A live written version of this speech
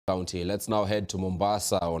County. Let's now head to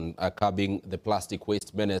Mombasa on curbing the plastic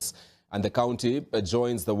waste menace. And the county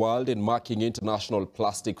joins the world in marking International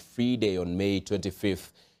Plastic Free Day on May 25th.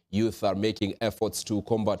 Youth are making efforts to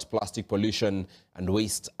combat plastic pollution and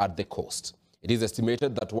waste at the coast. It is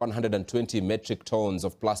estimated that 120 metric tons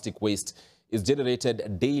of plastic waste is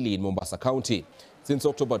generated daily in Mombasa County. Since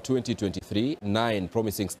October 2023, 9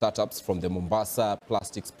 promising startups from the Mombasa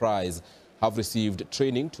Plastics Prize have received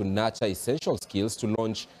training to nurture essential skills to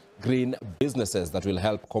launch green businesses that will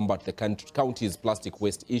help combat the county's plastic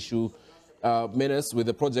waste issue menace. With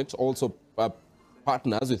the project also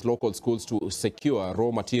partners with local schools to secure raw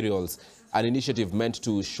materials, an initiative meant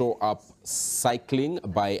to show up cycling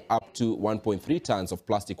by up to 1.3 tons of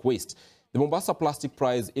plastic waste. The Mombasa Plastic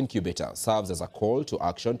Prize Incubator serves as a call to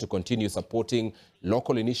action to continue supporting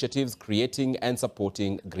local initiatives, creating and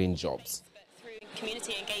supporting green jobs. Through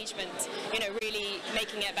community engagement, really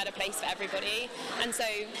making it a better place for everybody. And so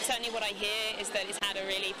certainly what I hear is that it's had a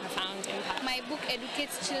really profound impact. My book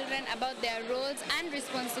educates children about their roles and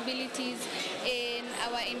responsibilities in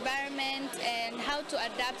our environment and how to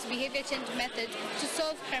adapt behavior change methods to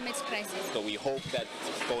solve climate crisis. So we hope that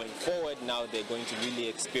going forward now they're going to really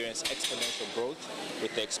experience exponential growth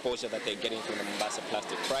with the exposure that they're getting from the Mombasa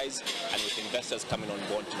Plastic Prize and with investors coming on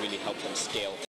board to really help them scale.